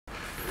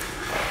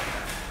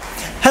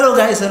Hello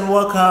guys and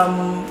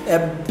welcome. A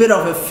bit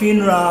of a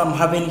funeral I'm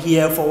having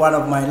here for one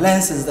of my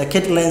lenses, the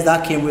kit lens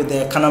that came with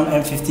the Canon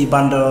M50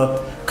 bundle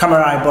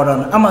camera I bought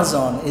on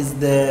Amazon. Is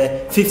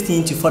the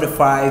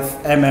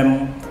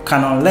 15-45mm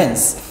Canon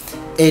lens.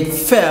 It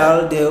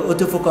fell, the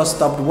autofocus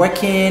stopped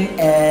working,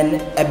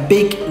 and a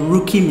big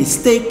rookie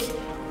mistake,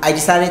 I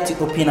decided to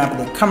open up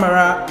the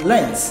camera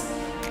lens,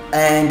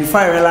 and before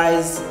I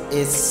realized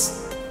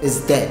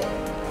it's dead.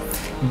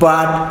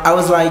 But I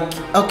was like,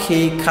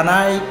 okay, can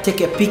I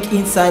take a peek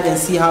inside and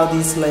see how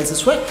these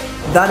lenses work?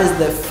 That is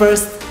the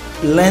first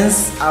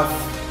lens I've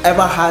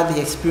ever had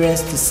the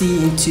experience to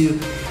see into,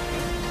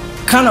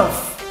 kind of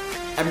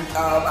an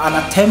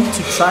attempt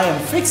to try and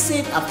fix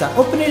it. After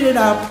opening it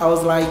up, I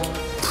was like,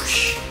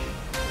 push,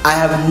 I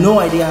have no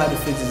idea how to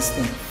fix this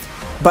thing.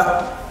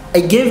 But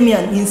it gave me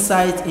an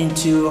insight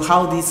into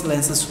how these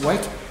lenses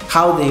work,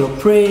 how they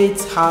operate,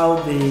 how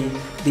they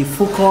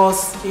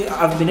focus.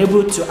 I've been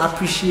able to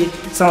appreciate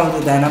some of the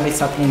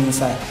dynamics happening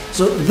inside.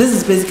 So this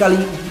is basically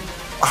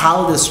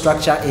how the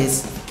structure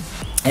is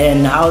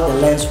and how the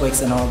lens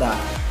works and all that.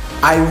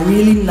 I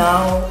really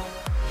now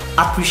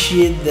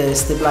appreciate the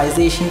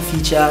stabilization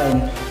feature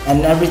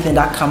and everything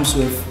that comes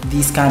with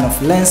these kind of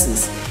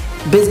lenses.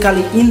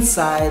 Basically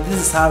inside,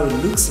 this is how it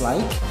looks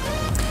like.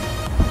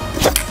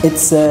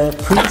 It's a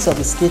pretty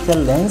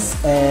sophisticated lens,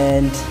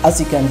 and as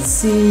you can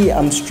see,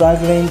 I'm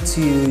struggling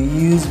to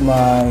use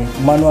my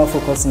manual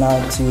focus now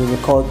to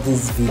record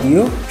this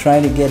video,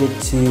 trying to get it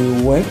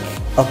to work.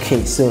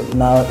 Okay, so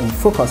now in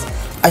focus.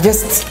 I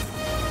just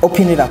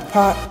open it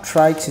apart,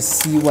 try to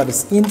see what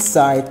is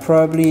inside.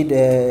 Probably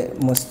the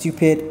most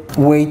stupid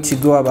way to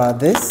go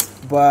about this,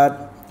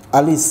 but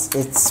at least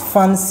it's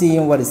fun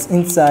seeing what is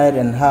inside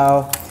and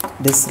how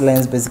this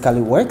lens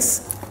basically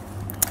works.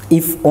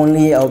 If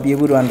only I'll be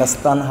able to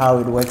understand how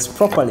it works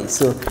properly.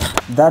 So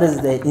that is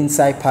the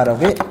inside part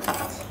of it.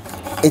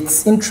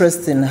 It's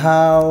interesting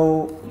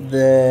how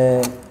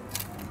the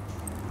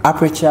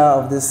aperture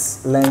of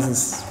this lens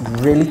is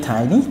really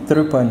tiny,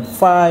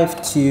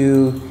 3.5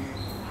 to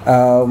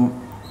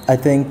I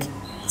think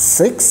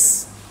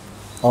 6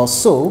 or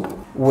so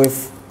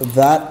with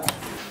that.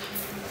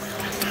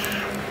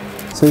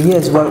 So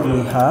here's what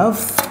we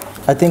have.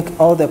 I think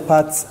all the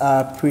parts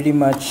are pretty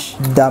much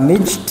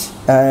damaged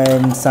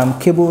and some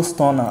cables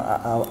torn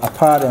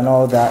apart and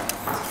all that,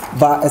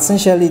 but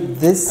essentially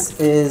this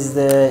is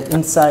the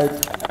inside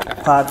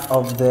part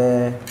of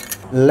the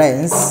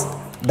lens.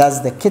 That's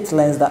the kit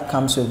lens that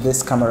comes with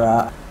this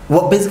camera.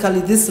 Well,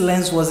 basically this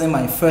lens wasn't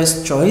my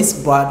first choice,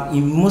 but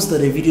in most of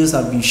the videos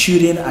I've been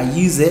shooting, I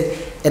use it.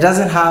 It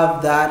doesn't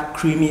have that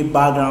creamy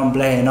background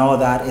blur and all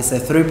that. It's a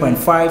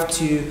 3.5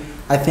 to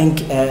I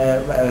think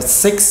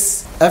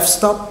 6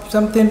 f-stop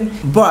something,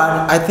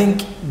 but I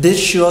think this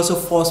should also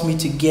force me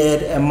to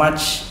get a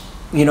much,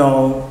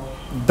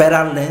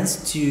 better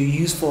lens to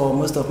use for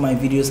most of my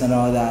videos and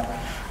all that.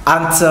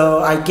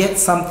 Until I get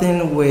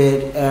something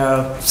with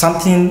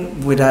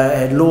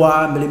a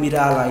lower millimeter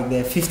like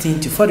the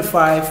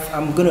 15-45,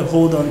 I'm gonna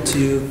hold on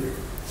to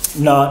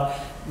not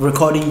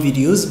recording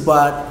videos,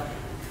 but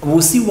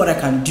we'll see what I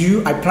can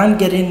do. I plan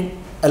getting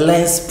a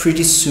lens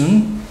pretty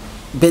soon.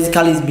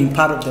 Basically, it's been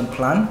part of the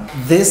plan.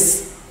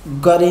 This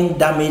getting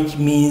damaged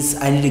means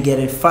I need to get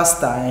it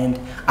faster, and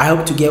I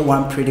hope to get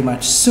one pretty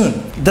much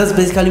soon. That's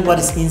basically what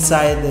is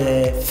inside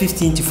the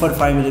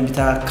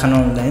 15-45mm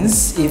Canon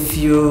lens. If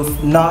you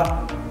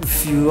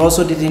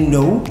also didn't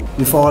know,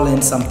 we've all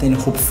learned something,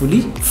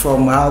 hopefully,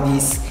 from how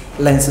these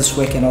lenses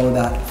work and all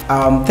that.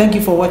 Thank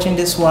you for watching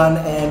this one,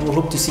 and we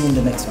hope to see you in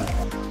the next one.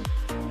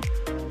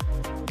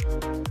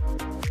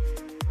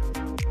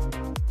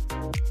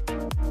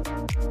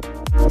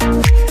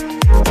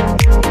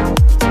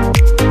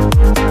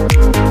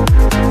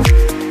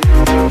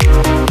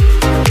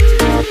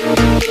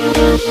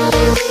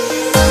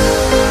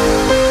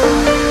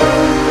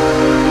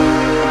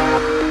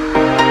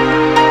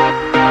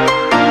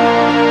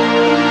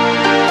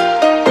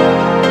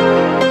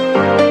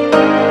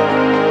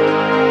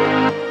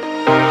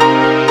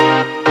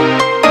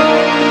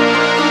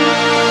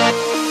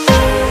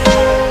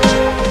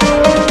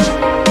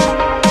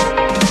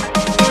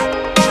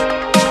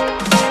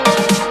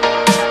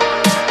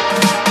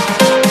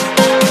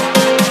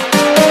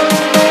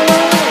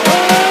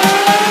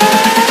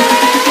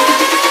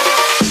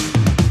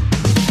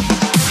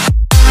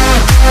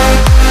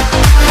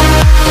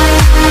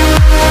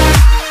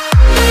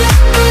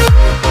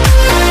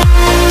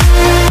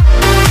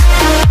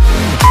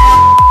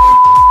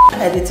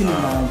 Editing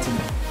mountain.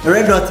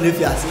 Red dot if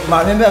you ask.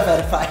 My member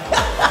verify.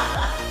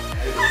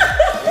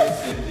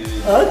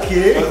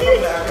 Okay. I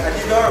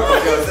did not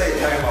record your say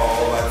time or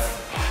what?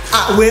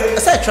 Wait,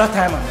 set your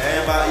timer.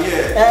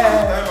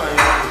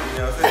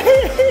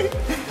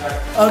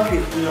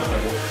 Okay.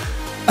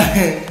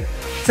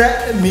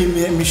 Set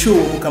me show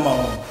who come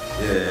on.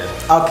 Yeah.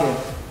 Okay.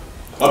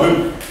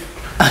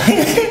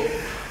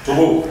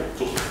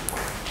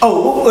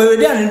 Oh, we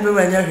didn't remember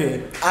when you're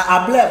here.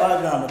 I blame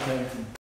background.